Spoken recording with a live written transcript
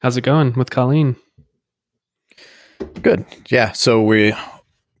How's it going with Colleen? Good. Yeah. So we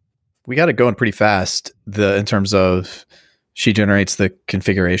got it going pretty fast. In terms of she generates the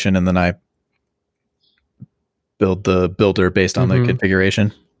configuration and then I build the builder based on the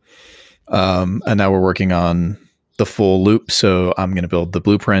configuration. And now we're working on the full loop. So I'm going to build the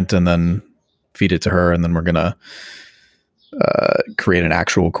blueprint and then feed it to her, and then we're going to create an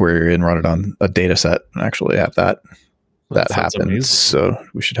actual query and run it on a data set and actually have that happen. Amazing. So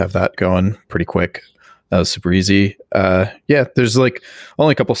we should have that going pretty quick. That was super easy. Yeah, there's like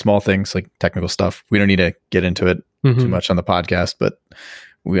only a couple small things, like technical stuff. We don't need to get into it too much on the podcast, but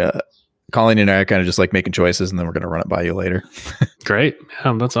we, Colleen and I are kind of just like making choices, and then we're going to run it by you later. Great.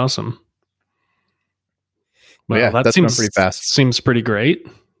 Yeah, that's awesome. Well, yeah, that seems pretty fast. Seems pretty great.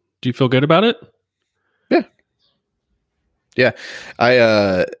 Do you feel good about it? Yeah. Yeah.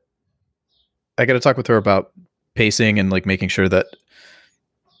 I got to talk with her about pacing and like making sure that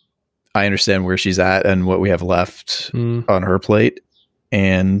I understand where she's at and what we have left on her plate.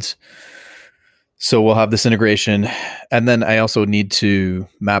 And so we'll have this integration. And then I also need to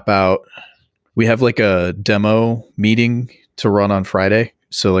map out, we have like a demo meeting to run on Friday.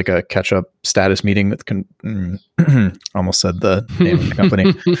 So like a catch up status meeting with, almost said the name of the company.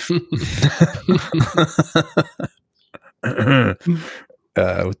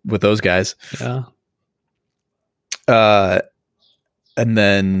 With those guys. Yeah. And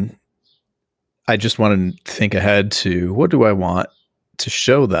then I just want to think ahead to what do I want to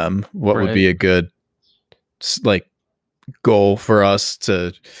show them? What would be a good like goal for us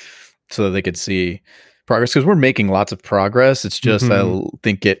so that they could see progress? Because we're making lots of progress. It's just I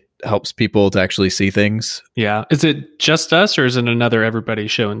think it helps people to actually see things. Yeah. Is it just us, or is it another everybody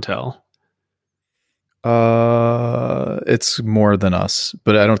show and tell? It's more than us,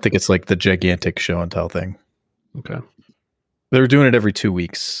 but I don't think it's like the gigantic show and tell thing. Okay. They're doing it every 2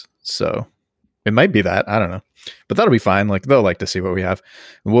 weeks, so it might be that. I don't know, but that'll be fine. Like they'll like to see what we have.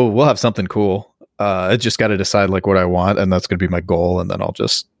 We'll have something cool. I just got to decide like what I want, and that's going to be my goal. And then we'll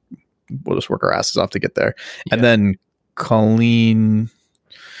just work our asses off to get there. Yeah. And then Colleen,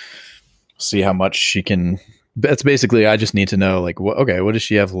 see how much she can. That's basically I just need to know like what does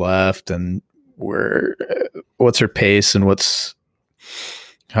she have left, and what's her pace, and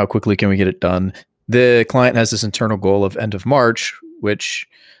how quickly can we get it done. The client has this internal goal of end of March, which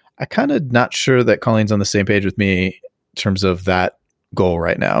I kind of not sure that Colleen's on the same page with me in terms of that goal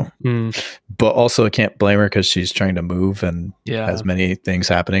right now. But also I can't blame her because she's trying to move and has many things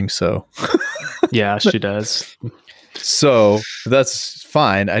happening. So yeah, she does. So that's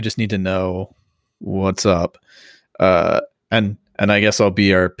fine. I just need to know what's up. And I guess I'll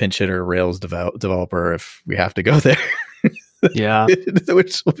be our pinch hitter Rails developer if we have to go there. Yeah.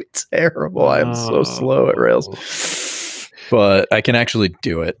 Which will be terrible. I'm so slow at Rails. But I can actually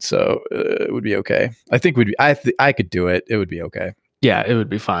do it, so it would be okay. I think I could do it. It would be okay. Yeah, it would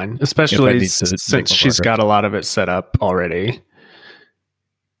be fine, especially since she's got a lot of it set up already.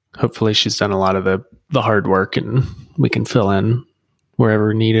 Hopefully she's done a lot of the hard work, and we can fill in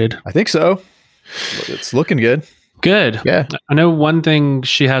wherever needed. I think so. It's looking good. Good. Yeah. I know one thing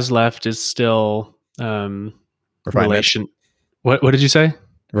she has left is still relation. What did you say?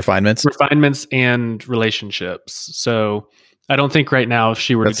 Refinements and relationships. So I don't think right now if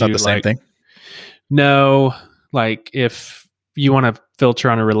she were to do not the same thing. No, like if you want to filter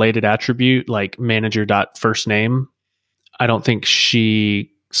on a related attribute like manager.firstname, I don't think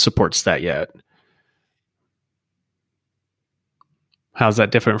she supports that yet. How's that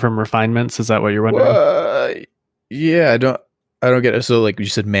different from refinements? Is that what you're wondering? Yeah, I don't get it. So like you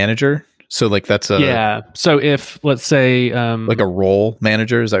said manager. So like that's So if let's say like a role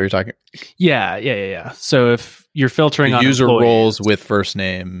manager, is that what you're talking? Yeah. So if you're filtering on user employees, roles with first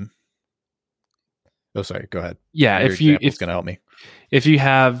name. Oh, sorry. Go ahead. Yeah, if it's going to help me. If you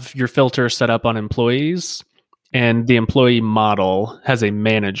have your filter set up on employees and the employee model has a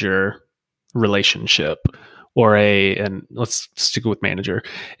manager relationship and let's stick with manager,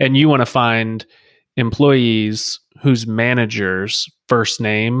 and you want to find employees whose manager's first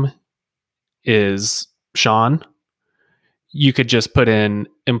name is Sean, you could just put in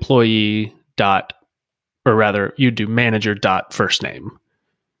employee you do manager dot first name.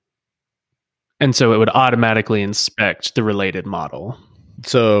 And so it would automatically inspect the related model.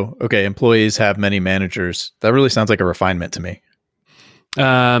 So, okay, employees have many managers. That really sounds like a refinement to me.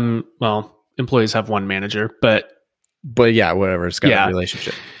 Well, employees have one manager, but yeah, whatever. It's got a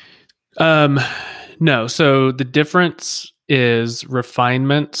relationship. No. So the difference is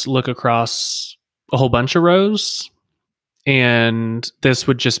refinements look across a whole bunch of rows, and this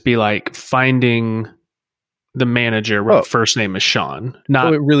would just be like finding the manager where the first name is Sean.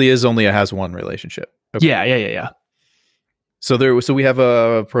 Not it really is only a has one relationship. Okay. Yeah. So we have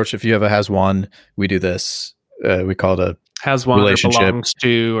a approach. If you have a has one, we do this. We call it a has one relationship, or belongs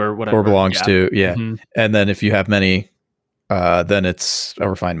to, or whatever. Or belongs to, yeah. Mm-hmm. And then if you have many, then it's a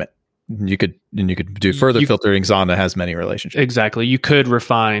refinement. You could do further filterings on that has many relationships. Exactly. You could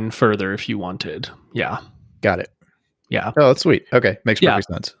refine further if you wanted. Yeah. Got it. Yeah. Oh, that's sweet. Okay. Makes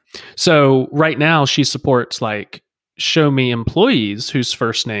perfect sense. So right now she supports like show me employees whose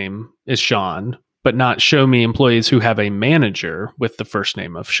first name is Sean, but not show me employees who have a manager with the first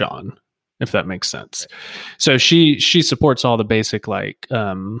name of Sean, if that makes sense. Right. So she supports all the basic like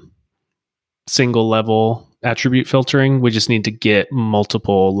single level attribute filtering. We just need to get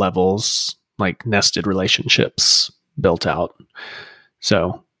multiple levels, like nested relationships built out.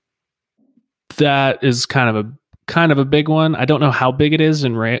 So that is kind of a big one. I don't know how big it is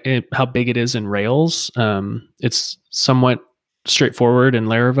in Rails. It's somewhat straightforward in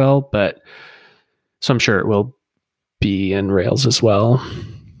Laravel, but so I'm sure it will be in Rails as well.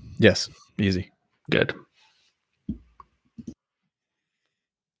 Yes, easy. Good.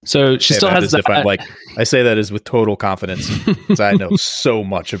 So she still has that. I say that is with total confidence because I know so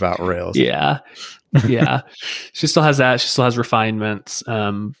much about Rails. Yeah. She still has that. She still has refinements.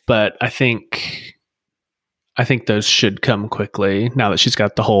 But I think those should come quickly now that she's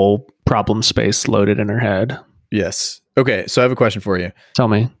got the whole problem space loaded in her head. Yes. Okay. So I have a question for you. Tell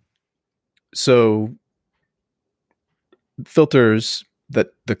me. So filters, that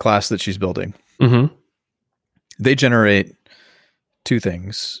the class that she's building, mm-hmm. they generate two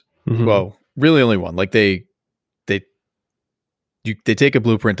things. Mm-hmm. Well, really only one. Like they take a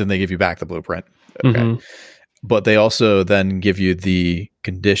blueprint and they give you back the blueprint. Okay. Mm-hmm. But they also then give you the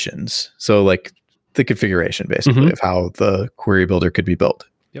conditions. So like the configuration basically mm-hmm. of how the query builder could be built.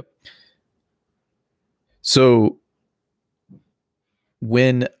 Yep. So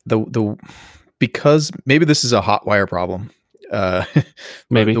when because maybe this is a Hotwire problem.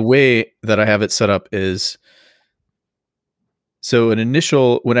 Maybe the way that I have it set up is so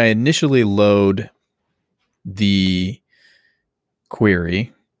when I initially load the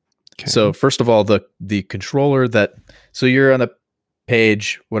query. Okay. So first of all, the controller so you're on a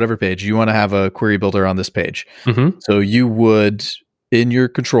page, whatever page, you want to have a query builder on this page. Mm-hmm. So you would, in your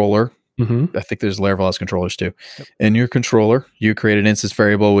controller, mm-hmm. I think there's Laravel has controllers too. Yep. In your controller, you create an instance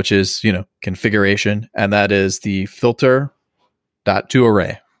variable, which is, configuration, and that is the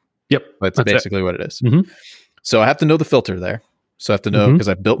filter.toArray. Yep. That's basically what it is. Mm-hmm. So I have to know the filter there. So I have to know, because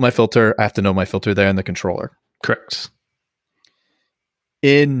I built my filter, I have to know my filter there in the controller. Correct.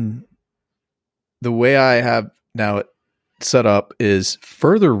 In the way I have now it set up is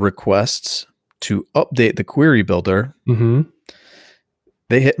further requests to update the query builder. Mm-hmm.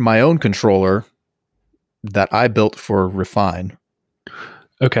 They hit my own controller that I built for refine.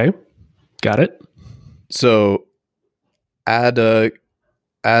 Okay. Got it. So add a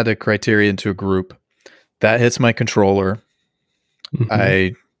criterion to a group that hits my controller. Mm-hmm.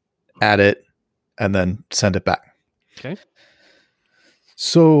 I add it and then send it back. Okay.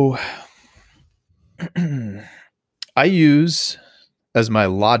 So I use as my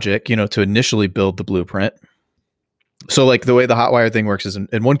logic, to initially build the blueprint. So like the way the Hotwire thing works is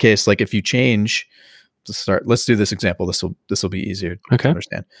in one case, like if you change let's do this example. This will be easier to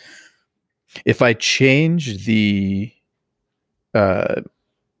understand. If I change if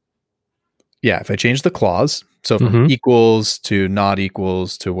I change the clause, so from mm-hmm. equals to not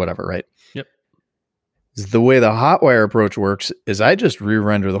equals to whatever, right? Yep. The way the Hotwire approach works is I just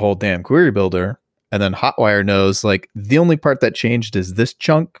re-render the whole damn query builder, and then Hotwire knows like the only part that changed is this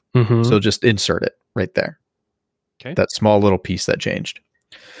chunk, mm-hmm. so just insert it right there. Okay. That small little piece that changed.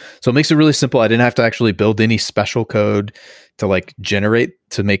 So it makes it really simple. I didn't have to actually build any special code to like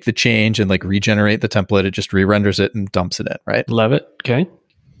to make the change and like regenerate the template. It just re-renders it and dumps it in, right? Love it. Okay.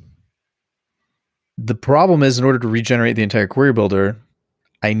 The problem is in order to regenerate the entire query builder,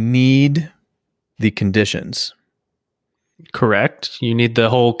 I need the conditions. Correct. You need the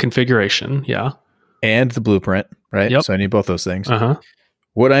whole configuration. Yeah. And the blueprint, right? Yep. So I need both those things. Uh-huh.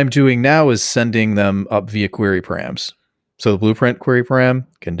 What I'm doing now is sending them up via query params. So the blueprint query param,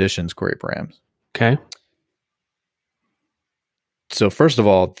 conditions query params. Okay. So first of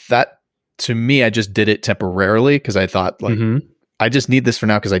all, that to me, I just did it temporarily because I thought like, mm-hmm. I just need this for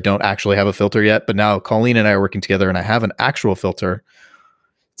now because I don't actually have a filter yet. But now Colleen and I are working together and I have an actual filter.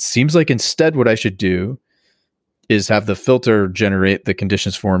 It seems like instead what I should do is have the filter generate the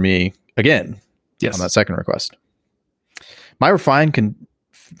conditions for me again. Yes. On that second request. My refine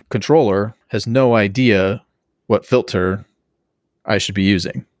controller has no idea what filter I should be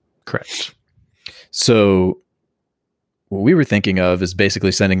using. Correct. So what we were thinking of is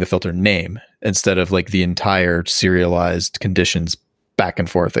basically sending the filter name instead of like the entire serialized conditions back and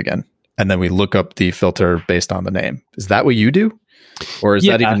forth again. And then we look up the filter based on the name. Is that what you do? Or is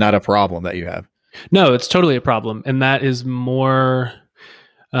that even not a problem that you have? No, it's totally a problem. And that is more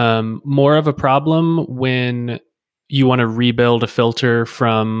of a problem when you want to rebuild a filter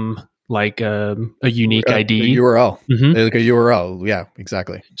from like a unique ID. A URL. Mm-hmm. Like a URL. Yeah,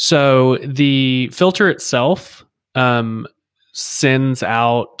 exactly. So the filter itself sends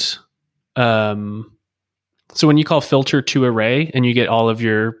out. So when you call filter to array and you get all of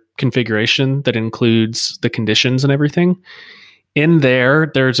your configuration that includes the conditions and everything, in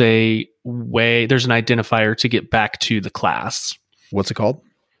there's an identifier to get back to the class. What's it called?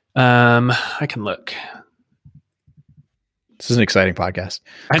 I can look. This is an exciting podcast.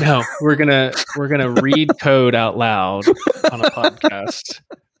 I know. We're gonna read code out loud on a podcast.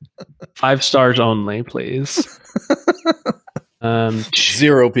 5 stars only, please.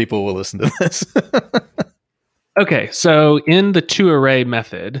 0 people will listen to this. Okay, so in the toArray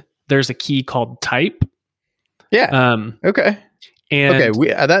method, there's a key called type. Yeah. Okay. And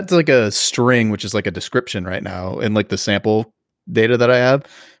that's like a string, which is like a description right now in like the sample data that I have.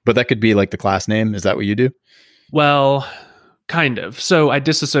 But that could be like the class name. Is that what you do? Well, kind of. So I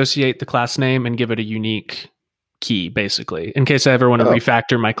disassociate the class name and give it a unique key, basically, in case I ever want to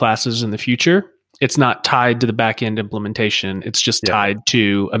refactor my classes in the future. It's not tied to the backend implementation. It's just tied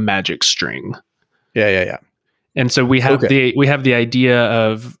to a magic string. Yeah. And so we have the idea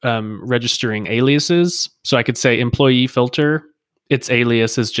of registering aliases. So I could say employee filter. Its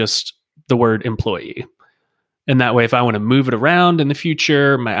alias is just the word employee. And that way, if I want to move it around in the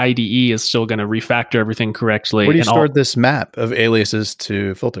future, my IDE is still going to refactor everything correctly. Where do you store this map of aliases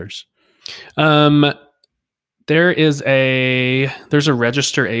to filters? There's a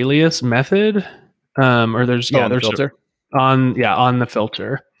register alias method, or there's filter on the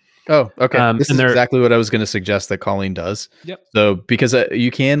filter. Oh, okay. This is exactly what I was going to suggest that Colleen does. Yep. So because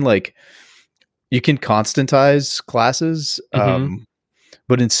you can constantize classes,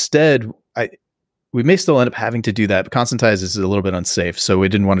 but instead we may still end up having to do that. But constantize is a little bit unsafe, so we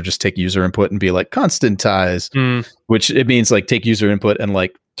didn't want to just take user input and be like constantize, which it means like take user input and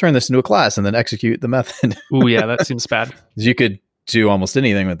like turn this into a class and then execute the method. Ooh, yeah, that seems bad. You could do almost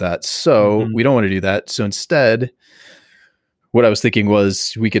anything with that, so we don't want to do that. So instead, what I was thinking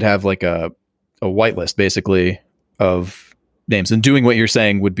was we could have like a whitelist basically of names, and doing what you're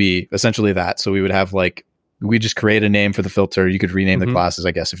saying would be essentially that. So we would have like, we just create a name for the filter. You could rename the classes,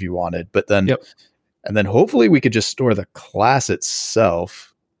 I guess, if you wanted, but then, and then hopefully we could just store the class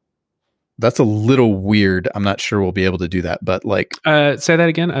itself. That's a little weird. I'm not sure we'll be able to do that, but like, say that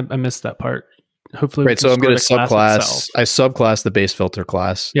again. I missed that part. Hopefully, right. So I'm going to subclass. I subclass the base filter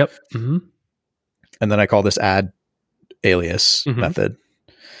class. Yep. And then I call this add alias method.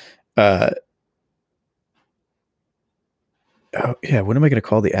 What am I going to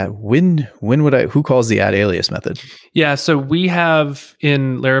call the add? Who calls the add alias method? Yeah. So we have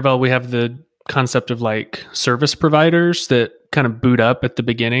in Laravel, we have the concept of like service providers that kind of boot up at the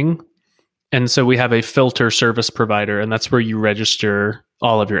beginning. And so we have a filter service provider, and that's where you register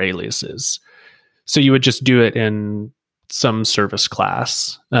all of your aliases. So you would just do it in some service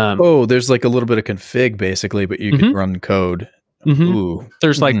class. There's like a little bit of config basically, but you can run code. Ooh.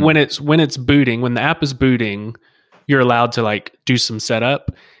 There's like when it's booting, when the app is booting, you're allowed to like do some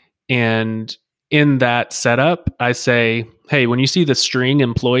setup. And in that setup, I say, hey, when you see the string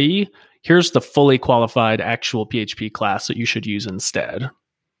employee, here's the fully qualified actual PHP class that you should use instead.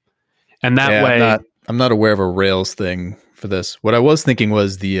 And that way, I'm not aware of a Rails thing for this. What I was thinking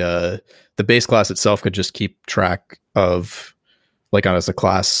was the base class itself could just keep track of, like, on as a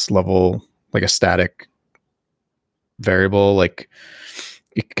class level, like a static variable, like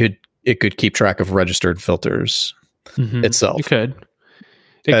it could keep track of registered filters itself. It could.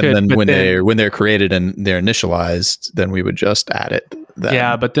 Then when they're created and they're initialized, then we would just add it.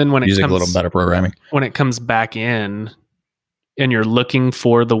 But then when using a little better programming, when it comes back in, and you're looking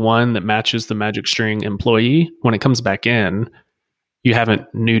for the one that matches the magic string employee, when it comes back in, you haven't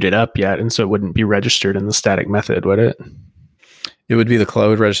newed it up yet, and so it wouldn't be registered in the static method, would it? It would be the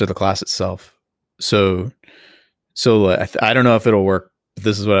would register the class itself. So I don't know if it'll work, but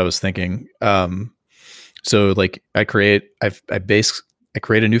this is what I was thinking. So like I create a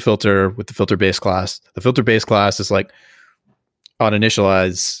new filter with the filter base class. The filter base class is like on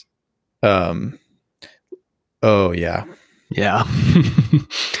initialize. Yeah.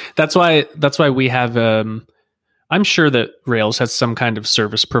 That's why we have I'm sure that Rails has some kind of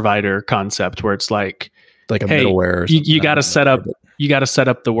service provider concept where it's like a middleware. You got to set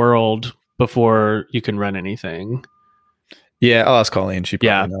up the world before you can run anything. Yeah, I'll ask Colleen. She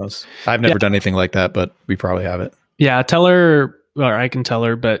Yeah. probably knows. I've never done anything like that, but we probably have it. Yeah, tell her, or I can tell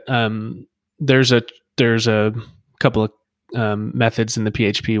her, but there's a couple of methods in the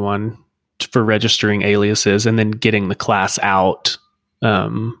PHP one for registering aliases and then getting the class out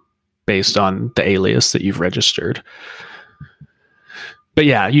based on the alias that you've registered. But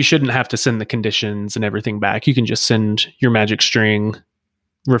yeah, you shouldn't have to send the conditions and everything back. You can just send your magic string.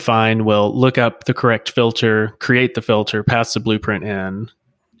 Refine will look up the correct filter, create the filter, pass the blueprint in,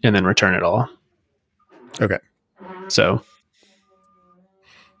 and then return it all. Okay. So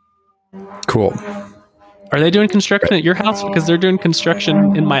cool. Are they doing construction at your house? Because they're doing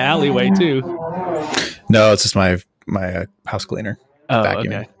construction in my alleyway too. No, it's just my house cleaner. Oh,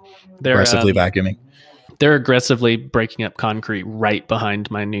 vacuuming. okay. They're aggressively vacuuming. They're aggressively breaking up concrete right behind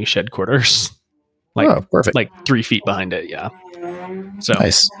my new shed quarters. Perfect. Like 3 feet behind it. Yeah. So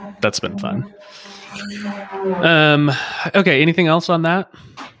nice. That's been fun. Okay. Anything else on that?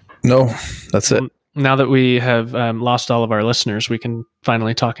 No, that's it. Now that we have lost all of our listeners, we can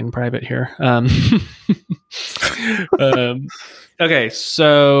finally talk in private here. Okay,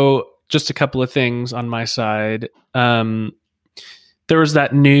 so just a couple of things on my side. There was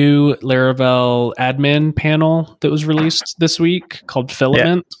that new Laravel admin panel that was released this week called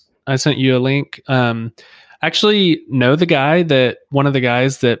Filament. Yeah. I sent you a link. Actually know one of the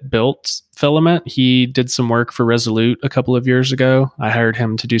guys that built Filament. He did some work for Resolute a couple of years ago. I hired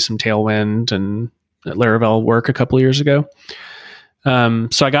him to do some Tailwind and Laravel work a couple of years ago.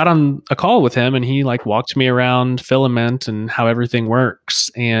 So I got on a call with him and he walked me around Filament and how everything works.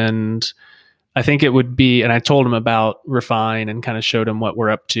 And I think it would be, and I told him about Refine and kind of showed him what we're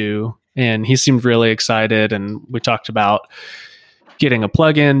up to. And he seemed really excited. And we talked about getting a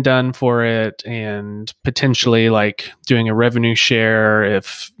plugin done for it and potentially doing a revenue share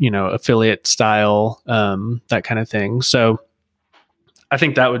if, affiliate style, that kind of thing. So I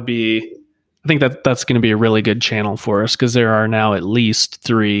think that's going to be a really good channel for us because there are now at least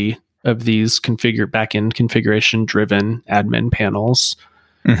 3 of these backend configuration driven admin panels.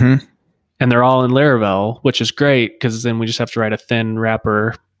 Mm-hmm. And they're all in Laravel, which is great because then we just have to write a thin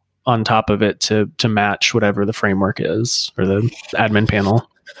wrapper on top of it to match whatever the framework is or the admin panel.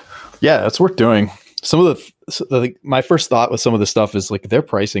 Yeah, it's worth doing. Some of my first thought with some of the stuff is their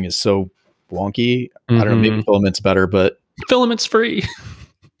pricing is so wonky. Mm-hmm. I don't know, maybe Filament's better, but Filament's free.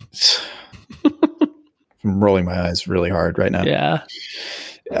 I'm rolling my eyes really hard right now. Yeah.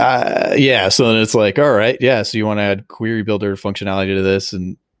 So then it's all right. Yeah. So you want to add query builder functionality to this,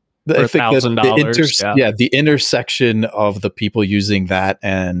 and I think $1,000. The intersection of the people using that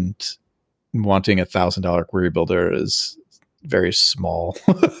and wanting $1,000 query builder is very small.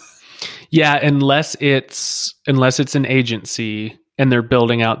 Yeah, unless it's an agency and they're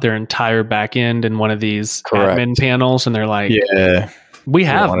building out their entire back end in one of these admin panels, and they're like, yeah. We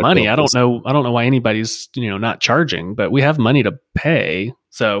have money. I don't know why anybody's, not charging, but we have money to pay.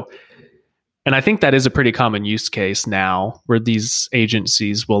 So, and I think that is a pretty common use case now where these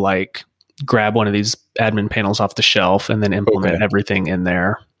agencies will grab one of these admin panels off the shelf and then implement everything in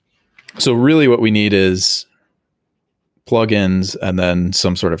there. So really what we need is plugins and then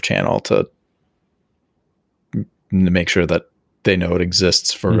some sort of channel to make sure that they know it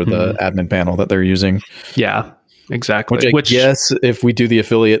exists for the admin panel that they're using. Yeah. Exactly. Which yes, if we do the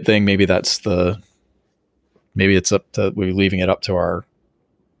affiliate thing, maybe it's up to we're leaving it up to our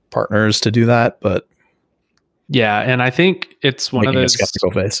partners to do that. But yeah, and I think it's one of those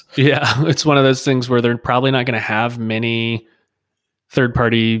skeptical face. Yeah, it's one of those things where they're probably not going to have many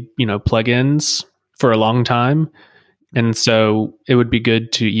third-party, plugins for a long time, and so it would be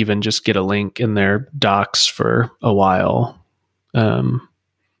good to even just get a link in their docs for a while.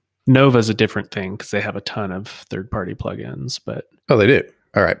 Nova is a different thing because they have a ton of third-party plugins, but they do.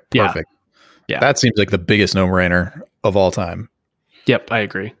 All right, perfect. Yeah, that seems like the biggest no-brainer of all time. Yep, I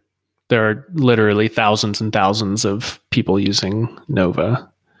agree. There are literally thousands and thousands of people using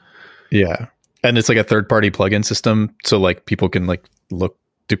Nova. Yeah, and it's a third-party plugin system, so people can look.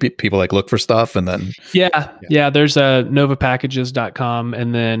 Do people look for stuff and then? Yeah. There's a novapackages.com,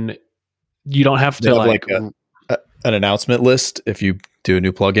 and then you don't have to an announcement list if you do a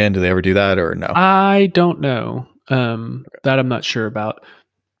new plugin. Do they ever do that or no? I don't know. That I'm not sure about.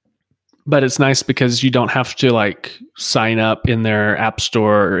 But it's nice because you don't have to sign up in their app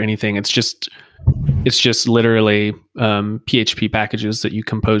store or anything. It's just literally PHP packages that you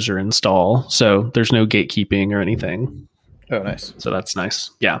compose or install. So there's no gatekeeping or anything. Oh, nice. So that's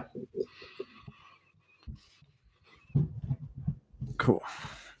nice. Yeah. Cool.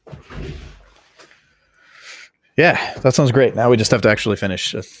 Yeah, that sounds great. Now we just have to actually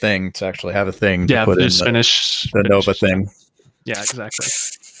finish a thing to actually have a thing to put in finish the Nova thing. Yeah, exactly.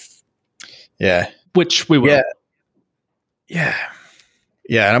 Yeah. Which we will. Yeah. Yeah.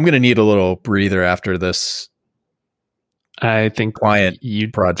 Yeah. And I'm going to need a little breather after this I think client you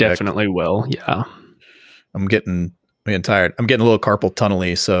project. definitely will. Yeah. I'm getting tired. I'm getting a little carpal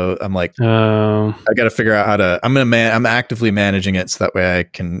tunnel-y, so I'm like, Oh, I got to figure out how to. I'm actively managing it so that way I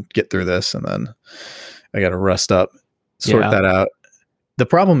can get through this, and then I got to rest up, sort that out. The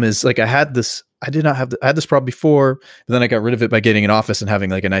problem is, like, I had this problem before, but then I got rid of it by getting an office and having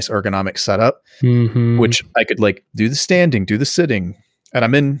like a nice ergonomic setup, which I could like do the standing, do the sitting,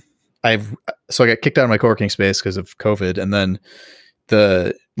 and I got kicked out of my co-working space because of COVID, and then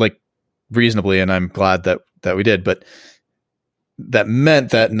reasonably, and I'm glad that we did, but that meant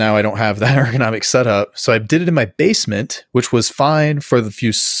that now I don't have that ergonomic setup. So I did it in my basement, which was fine for the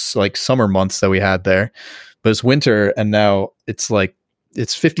few like summer months that we had there, but it's winter, and now it's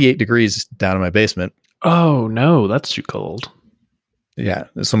 58 degrees down in my basement. Oh no, that's too cold. Yeah.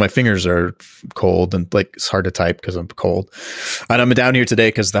 So my fingers are cold, and like it's hard to type because I'm cold. And I'm down here today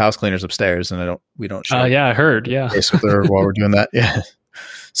because the house cleaner's upstairs, and we don't share. Yeah, I heard. Yeah. Space with her while we're doing that. Yeah.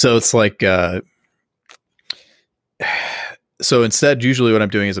 So it's like, so instead, usually what I'm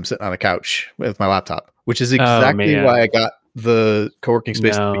doing is I'm sitting on a couch with my laptop, which is exactly why I got the co-working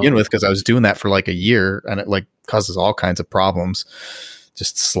space to begin with, because I was doing that for like a year, and it like causes all kinds of problems.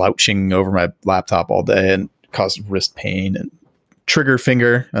 Just slouching over my laptop all day and caused wrist pain and trigger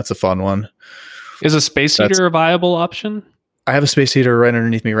finger. That's a fun one. Is a space heater a viable option? I have a space heater right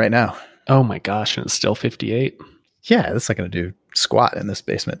underneath me right now. Oh my gosh, and it's still 58. Yeah, that's not going to do squat in this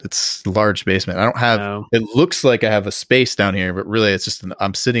basement. It's a large basement. I don't have, it looks like I have a space down here, but really it's just,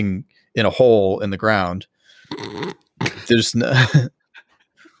 I'm sitting in a hole in the ground. It's not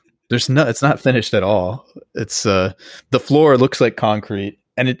finished at all. It's, the floor looks like concrete,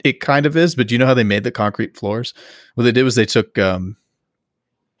 and it kind of is, but do you know how they made the concrete floors? What they did was they took, the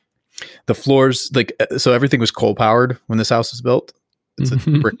floors, like, so everything was coal powered when this house was built. It's a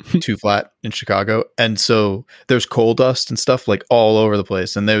brick 2 flat in Chicago. And so there's coal dust and stuff like all over the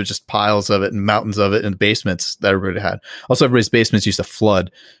place. And there was just piles of it and mountains of it in basements that everybody had. Also, everybody's basements used to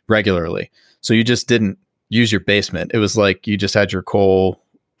flood regularly. So you just didn't use your basement. It was like you just had your coal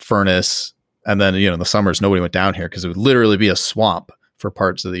furnace. And then, in the summers, nobody went down here because it would literally be a swamp for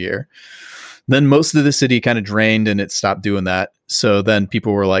parts of the year. Then most of the city kind of drained and it stopped doing that. So then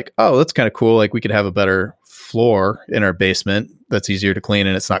people were like, oh, that's kind of cool. Like we could have a better floor in our basement that's easier to clean,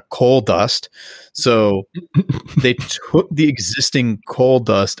 and it's not coal dust. So they took the existing coal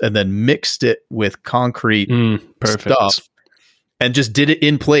dust and then mixed it with concrete stuff and just did it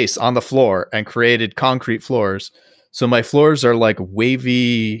in place on the floor and created concrete floors. So my floors are like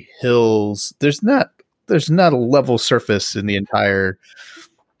wavy hills. There's not a level surface in the entire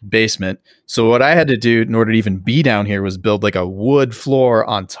basement. So what I had to do in order to even be down here was build like a wood floor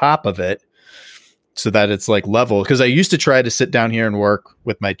on top of it, so that it's like level. Because I used to try to sit down here and work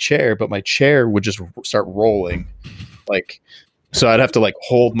with my chair, but my chair would just start rolling. Like, so I'd have to like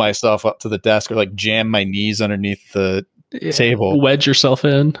hold myself up to the desk or like jam my knees underneath the table. Wedge yourself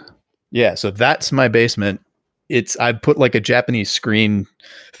in. Yeah. So that's my basement. I put like a Japanese screen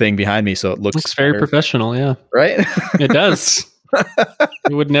thing behind me, so it looks very professional. Yeah. Right? It does.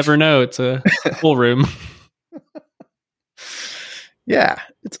 You would never know. It's a full room. Yeah,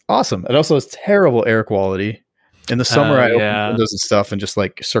 it's awesome. It also has terrible air quality. In the summer, I open windows and stuff and just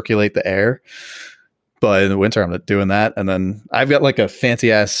like circulate the air. But in the winter, I'm not doing that. And then I've got like a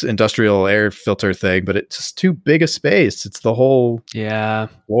fancy ass industrial air filter thing, but it's just too big a space. It's the whole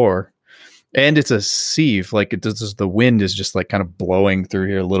floor. And it's a sieve. Like the wind is just like kind of blowing through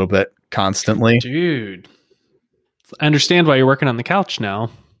here a little bit constantly. Dude, I understand why you're working on the couch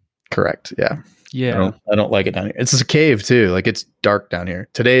now. Correct. Yeah. Yeah. I don't like it down here. It's just a cave too. Like it's dark down here.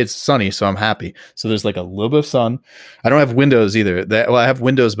 Today it's sunny, so I'm happy. So there's like a little bit of sun. I don't have windows either. I have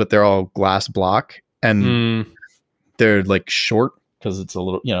windows, but they're all glass block, and they're like short because it's a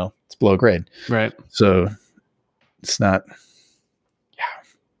little, it's below grade. Right. So it's not. Yeah.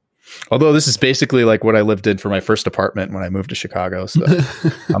 Although this is basically like what I lived in for my first apartment when I moved to Chicago. So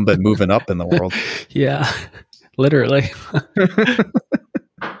I'm been moving up in the world. Yeah. Literally.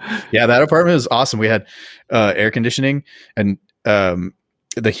 Yeah, that apartment was awesome. We had air conditioning and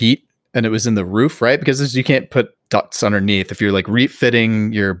the heat, and it was in the roof, right? Because you can't put ducts underneath. If you're like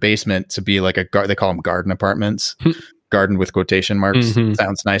refitting your basement to be like they call them garden apartments, garden with quotation marks.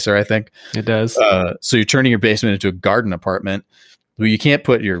 Sounds nicer, I think. It does. So you're turning your basement into a garden apartment. Well, you can't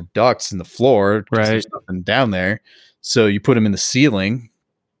put your ducts in the floor, right? There's nothing down there. So you put them in the ceiling.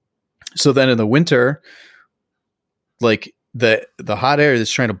 So then in the winter, like the hot air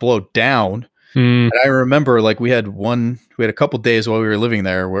that's trying to blow down Mm. And I remember like we had a couple days while we were living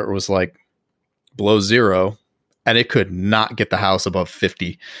there where it was like below zero, and it could not get the house above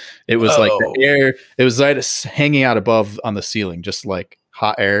 50. It was like the air, it was like hanging out above on the ceiling, just like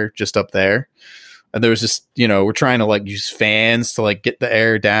hot air just up there. And there was just, we're trying to like use fans to like get the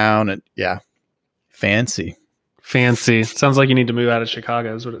air down, and yeah, fancy. Sounds like you need to move out of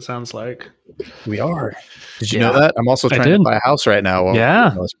Chicago is what it sounds like. We are. Did you know that? I'm also trying to buy a house right now.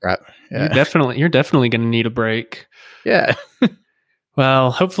 Yeah. Yeah. You're definitely going to need a break. Yeah.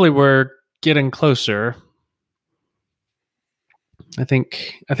 Well, hopefully we're getting closer. I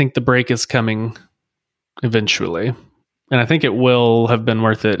think the break is coming eventually. And I think it will have been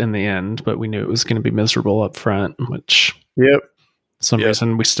worth it in the end, but we knew it was going to be miserable up front, which for some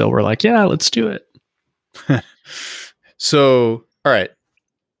reason we still were like, yeah, let's do it. So, all right.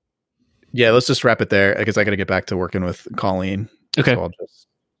 Yeah, let's just wrap it there because I got to get back to working with Colleen. Okay. So I'll just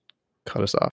cut us off.